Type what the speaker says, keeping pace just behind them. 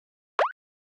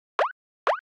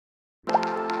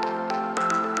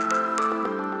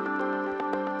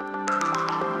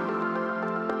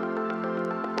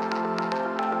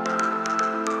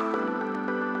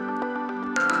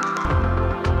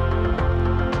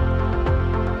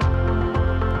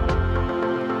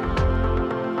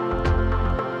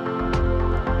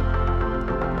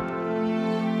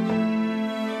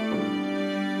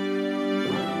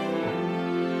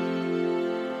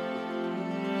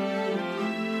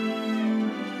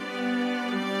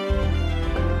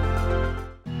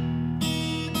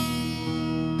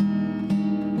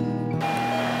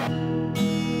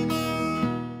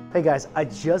Hey guys, I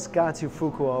just got to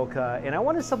Fukuoka and I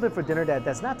wanted something for dinner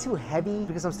that's not too heavy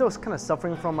because I'm still kind of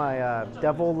suffering from my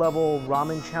devil level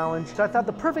ramen challenge. So I thought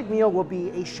the perfect meal would be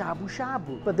a shabu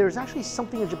shabu. But there's actually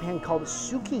something in Japan called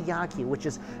sukiyaki, which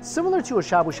is similar to a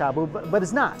shabu shabu, but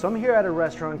it's not. So I'm here at a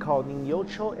restaurant called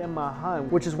Ningyocho Imahan,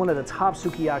 which is one of the top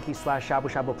sukiyaki slash shabu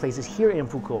shabu places here in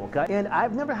Fukuoka. And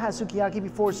I've never had sukiyaki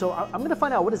before, so I'm gonna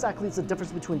find out what exactly is the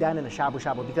difference between that and a shabu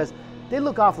shabu because they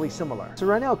look awfully similar. So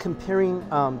right now, comparing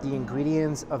the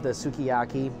ingredients of the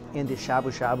sukiyaki and the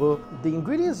shabu shabu, the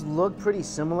ingredients look pretty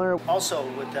similar. Also,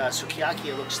 with the sukiyaki,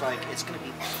 it looks like it's gonna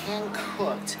be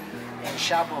pan-cooked. And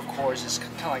shabu, of course, is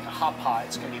kind of like a hot pot.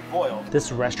 It's gonna be boiled.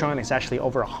 This restaurant is actually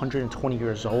over 120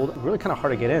 years old. Really kind of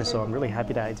hard to get in, so I'm really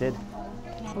happy that I did.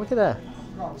 Look at that.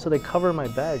 So they cover my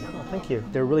bag. Oh, thank you.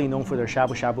 They're really known for their shabu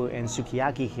shabu and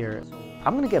sukiyaki here.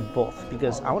 I'm gonna get both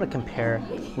because I want to compare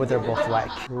what they're both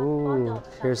like. Ooh,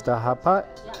 here's the hot pot,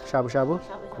 shabu shabu.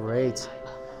 Great.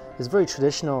 It's very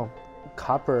traditional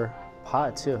copper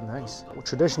pot too. Nice.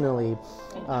 Traditionally,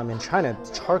 in China,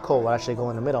 charcoal will actually go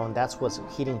in the middle, and that's what's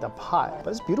heating the pot. But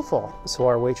it's beautiful. So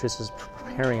our waitress is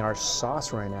preparing our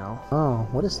sauce right now. Oh,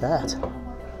 what is that?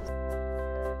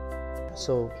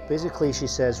 So basically, she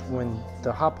says when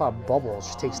the hot pot bubbles,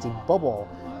 she takes the bubble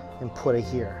and put it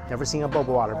here. Never seen a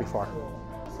bubble water before.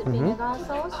 Vinegar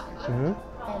sauce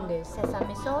and the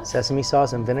sesame sauce. Sesame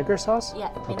sauce and vinegar sauce? Yeah,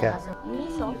 okay.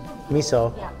 Miso.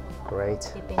 Miso? Yeah.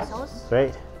 Great. Dipping sauce.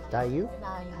 Great. Layu?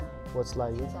 Layu. What's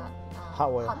layu? It's Hot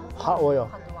oil. hot oil.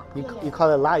 one. You call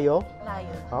it layo?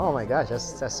 Layu. Oh my gosh,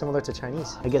 that's similar to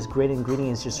Chinese. I guess great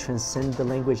ingredients just transcend the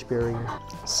language barrier.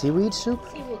 Seaweed soup?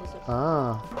 Seaweed soup.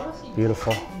 Ah,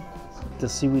 beautiful. The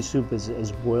seaweed soup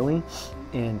is boiling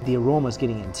and the aroma is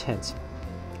getting intense.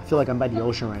 I feel like I'm by the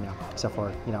ocean right now, except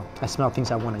for, you know, I smell things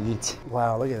I want to eat.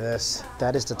 Wow, look at this.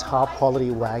 That is the top quality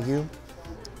Wagyu,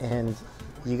 and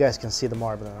you guys can see the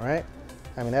marbling, right?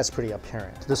 I mean, that's pretty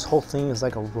apparent. This whole thing is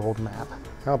like a road map.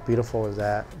 How beautiful is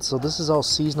that? So this is all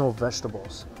seasonal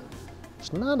vegetables.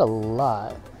 There's not a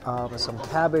lot. Some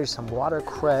cabbage, some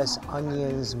watercress,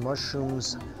 onions,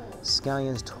 mushrooms,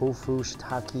 scallions, tofu,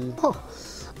 shiitake. Oh,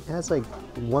 it has like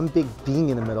one big bean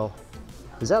in the middle.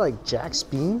 Is that like Jack's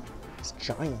bean? It's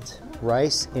giant.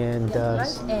 Rice and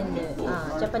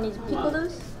Japanese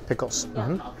pickles. Pickles.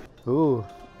 Yeah. Ooh,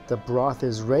 the broth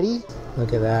is ready.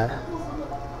 Look at that.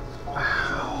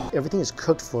 Wow. Everything is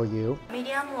cooked for you.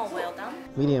 Medium or well done?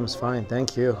 Medium's fine,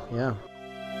 thank you. Yeah.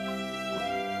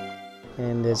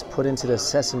 And it's put into the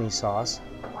sesame sauce.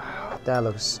 Wow, that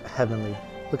looks heavenly.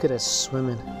 Look at it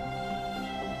swimming.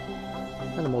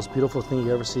 Isn't that the most beautiful thing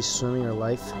you ever see swimming in your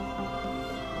life?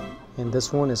 And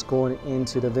this one is going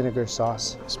into the vinegar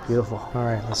sauce. It's beautiful. All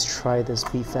right, let's try this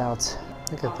beef out.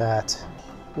 Look at that.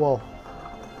 Whoa,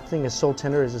 the thing is so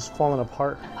tender, it's just falling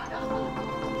apart.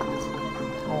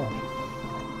 Oh.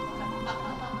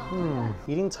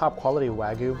 Eating top quality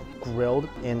Wagyu grilled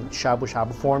in shabu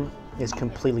shabu form is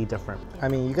completely different. I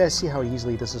mean, you guys see how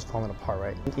easily this is falling apart,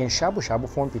 right? In shabu shabu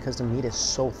form, because the meat is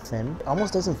so thin, it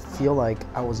almost doesn't feel like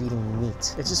I was eating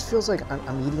meat. It just feels like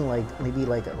I'm eating like maybe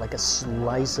like a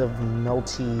slice of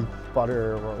melty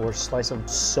butter or slice of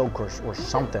silk or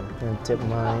something. I'm gonna dip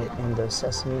mine in the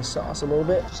sesame sauce a little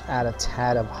bit. Just add a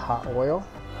tad of hot oil.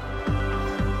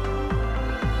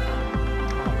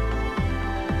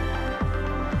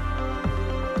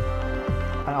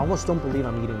 I almost don't believe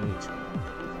I'm eating meat.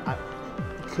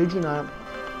 Could you not?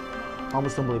 I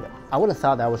almost don't believe it. I would have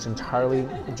thought that was entirely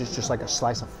just like a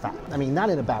slice of fat. I mean, not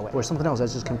in a bad way, or something else that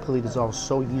just completely dissolves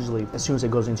so easily as soon as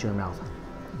it goes into your mouth.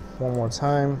 One more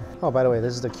time. Oh, by the way,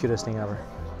 this is the cutest thing ever.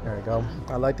 There we go.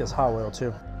 I like this hot oil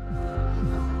too.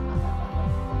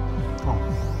 Oh.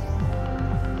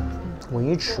 When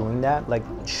you're chewing that, like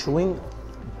chewing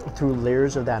through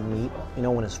layers of that meat, you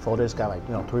know, when it's folded, it's got like,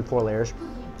 you know, 3-4 layers.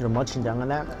 You're munching down on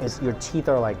that, your teeth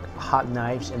are like hot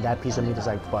knives and that piece of meat is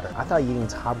like butter. I thought eating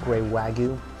top grade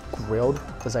Wagyu grilled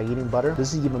was like eating butter.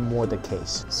 This is even more the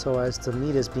case. So as the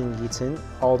meat is being eaten,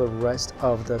 all the rest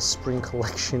of the spring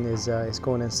collection is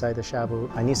going inside the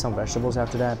shabu. I need some vegetables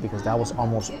after that because that was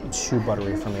almost too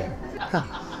buttery for me.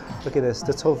 Look at this,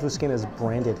 the tofu skin is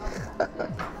branded.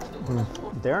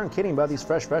 They aren't kidding about these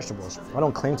fresh vegetables. I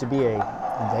don't claim to be a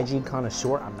veggie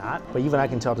connoisseur, I'm not, but even I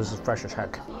can tell this is fresh as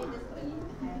heck.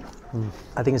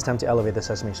 I think it's time to elevate the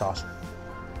sesame sauce.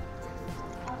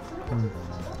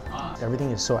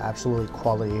 Everything is so absolutely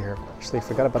quality here. Actually, I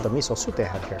forgot about the miso soup they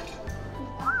had here.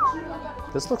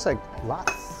 This looks like a lot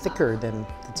thicker than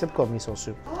the typical miso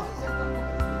soup. Oh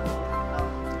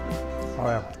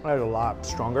yeah, that is a lot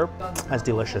stronger. That's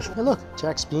delicious. Hey look,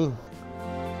 Jack's bean.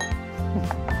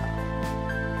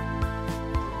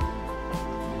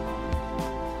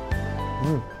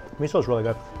 Miso is really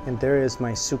good. And there is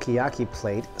my sukiyaki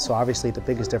plate. So obviously the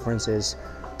biggest difference is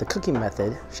the cooking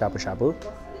method, shabu shabu,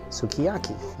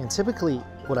 sukiyaki. And typically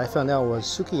what I found out was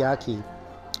sukiyaki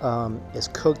is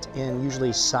cooked in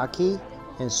usually sake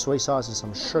and soy sauce and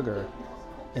some sugar.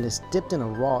 And it's dipped in a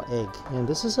raw egg. And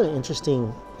this is an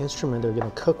interesting instrument they're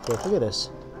gonna cook with. Look at this.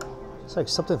 It's like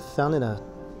something found in a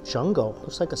jungle.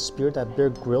 Looks like a spear that Bear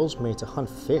Grylls made to hunt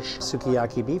fish.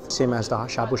 Sukiyaki beef, same as the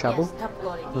shabu shabu. Yes, top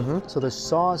quality. So the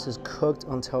sauce is cooked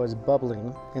until it's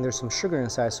bubbling, and there's some sugar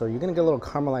inside, so you're gonna get a little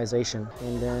caramelization.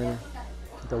 And then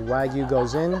the wagyu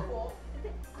goes in.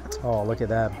 Oh, look at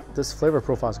that. This flavor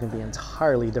profile is gonna be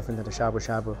entirely different than the shabu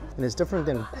shabu. And it's different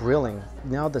than grilling.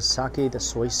 Now the sake, the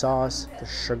soy sauce, the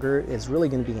sugar is really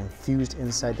gonna be infused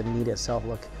inside the meat itself.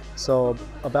 Look. So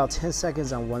about 10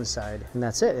 seconds on one side, and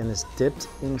that's it. And it's dipped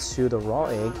into the raw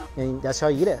egg, and that's how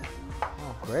you eat it.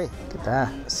 Oh, great. Look at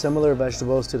that. Similar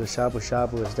vegetables to the shabu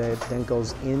shabu is that it then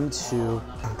goes into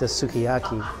the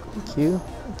sukiyaki. Thank you.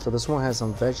 So this one has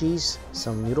some veggies,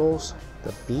 some noodles,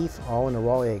 the beef, all in the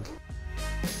raw egg.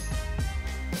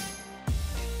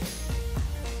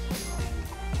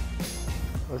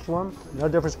 This one, no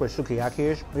difference with sukiyaki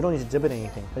is, we don't need to dip it in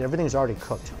anything. Everything's already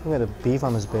cooked. Look at the beef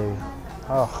on this baby.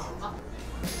 Oh.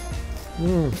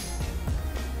 And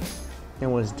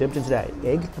when it's dipped into that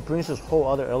egg, it brings this whole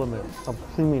other element of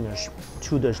creaminess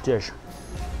to this dish.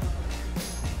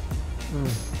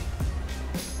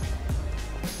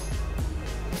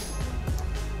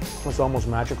 It's almost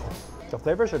magical. The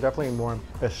flavors are definitely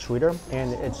it's sweeter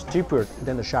and it's deeper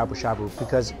than the shabu shabu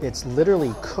because it's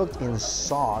literally cooked in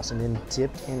sauce and then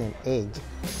dipped in an egg.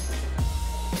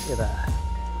 Look at that.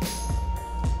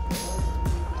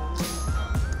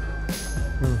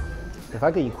 If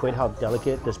I could equate how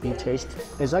delicate this beef tastes,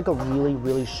 it's like a really,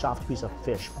 really soft piece of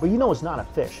fish. But you know it's not a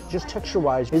fish. Just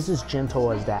texture-wise, it's as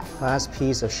gentle as that. Last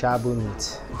piece of shabu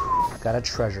meat. Gotta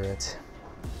treasure it.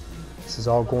 This is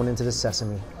all going into the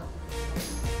sesame.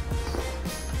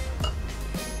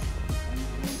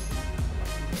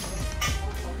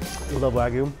 I love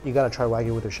wagyu. You gotta try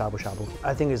wagyu with the shabu shabu.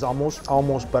 I think it's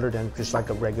almost better than just like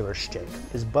a regular steak.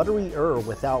 It's butterier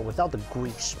without the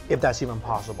grease, if that's even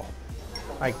possible.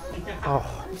 Like,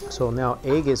 oh. So now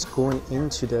egg is going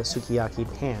into the sukiyaki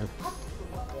pan.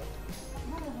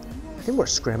 I think we're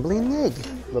scrambling an egg.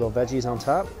 Little veggies on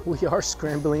top. We are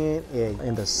scrambling an egg.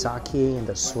 And the sake and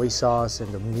the soy sauce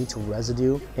and the meat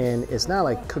residue. And it's not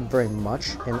like cooked very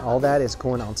much. And all that is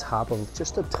going on top of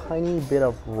just a tiny bit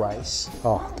of rice.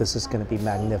 Oh, this is gonna be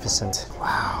magnificent.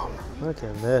 Wow, look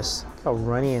at this. Look how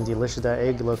runny and delicious that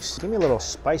egg looks. Give me a little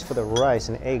spice for the rice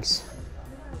and eggs.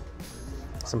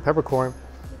 Some peppercorn.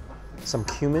 Some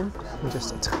cumin, and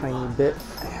just a tiny bit.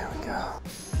 There we go.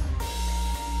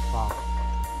 Wow.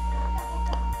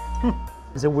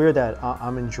 Is it weird that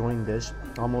I'm enjoying this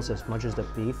almost as much as the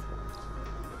beef?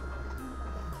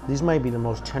 These might be the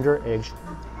most tender eggs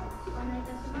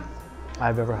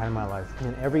I've ever had in my life.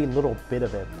 And every little bit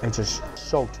of it, it's just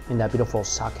soaked in that beautiful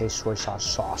sake soy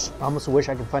sauce. I almost wish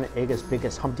I could find an egg as big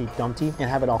as Humpty Dumpty and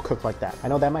have it all cooked like that. I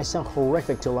know that might sound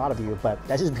horrific to a lot of you, but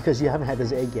that's just because you haven't had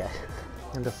this egg yet.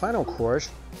 And the final course,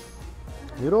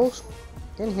 noodles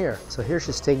in here. So here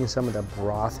she's taking some of the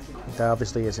broth that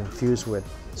obviously is infused with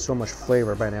so much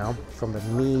flavor by now from the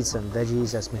meats and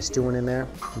veggies that's been stewing in there.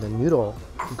 And the noodle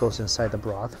goes inside the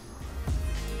broth,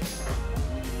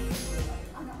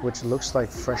 which looks like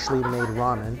freshly made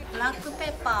ramen. Black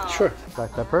pepper. Sure,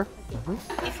 black pepper.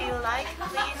 If you like,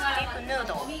 please dip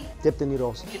noodle. Dip the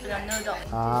noodles. Dip the noodle.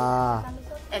 Ah.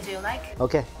 As you like.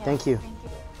 Okay, Yeah, thank you. Thank you.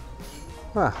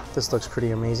 Ah, this looks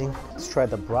pretty amazing. Let's try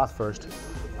the broth first.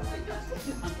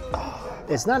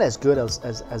 It's not as good as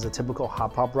a typical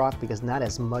hot pot broth because not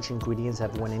as much ingredients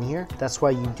have went in here. That's why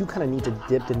you do kind of need to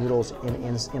dip the noodles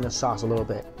in the sauce a little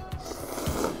bit.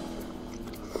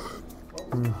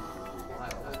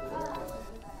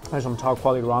 That's some top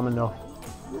quality ramen though.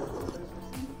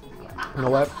 You know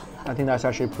what? I think that's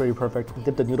actually pretty perfect.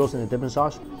 Dip the noodles in the dipping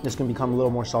sauce. This can become a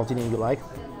little more salty than you like.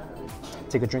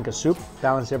 Take a drink of soup,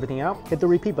 balance everything out, hit the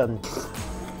repeat button.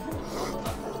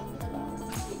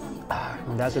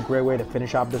 And that's a great way to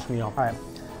finish off this meal. All right,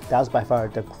 that was by far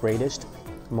the greatest,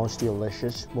 most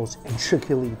delicious, most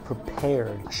intricately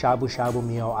prepared shabu shabu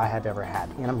meal I have ever had.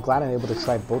 And I'm glad I'm able to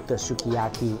try both the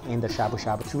sukiyaki and the shabu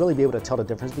shabu to really be able to tell the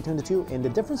difference between the two. And the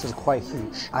difference is quite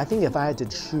huge. I think if I had to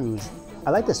choose I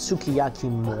like the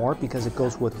sukiyaki more because it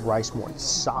goes with rice more. It's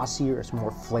saucier, it's more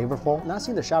flavorful. Not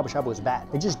saying the shabu shabu is bad.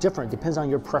 It's just different, depends on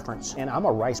your preference. And I'm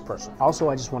a rice person. Also,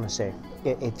 I just want to say,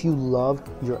 if you love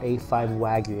your A5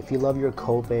 Wagyu, if you love your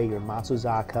Kobe, your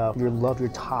Matsuzaka, you love your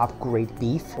top grade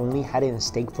beef, only had it in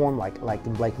steak form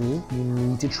like me, you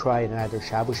need to try it in either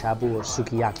shabu shabu or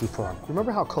sukiyaki form.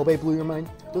 Remember how Kobe blew your mind?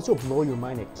 This will blow your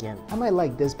mind again. I might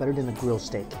like this better than a grilled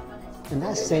steak. And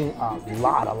that's saying a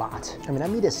lot. I mean, that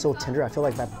meat is so tender, I feel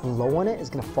like if I blow on it, it's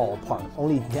gonna fall apart.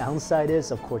 Only downside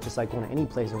is, of course, just like going to any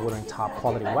place and ordering top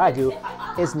quality Wagyu,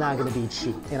 it's not gonna be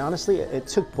cheap. And honestly, it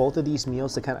took both of these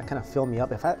meals to kind of fill me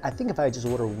up. I think if I just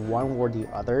order one or the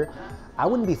other, I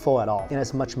wouldn't be full at all. And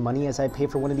as much money as I pay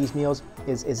for one of these meals,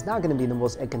 it's not gonna be the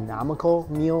most economical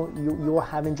meal you'll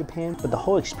have in Japan, but the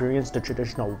whole experience, the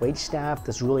traditional wait staff,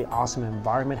 this really awesome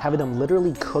environment, having them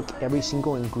literally cook every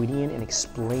single ingredient and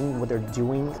explain what they're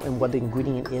doing and what the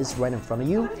ingredient is right in front of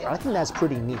you, I think that's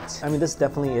pretty neat. I mean, this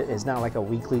definitely is not like a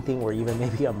weekly thing or even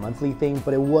maybe a monthly thing,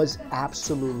 but it was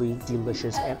absolutely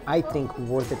delicious and I think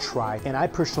worth a try. And I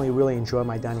personally really enjoy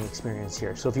my dining experience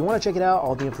here. So if you want to check it out,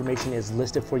 all the information is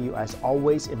listed for you as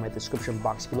always in my description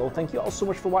box below. Thank you all so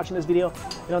much for watching this video,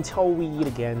 and until we eat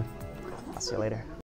again, I'll see you later.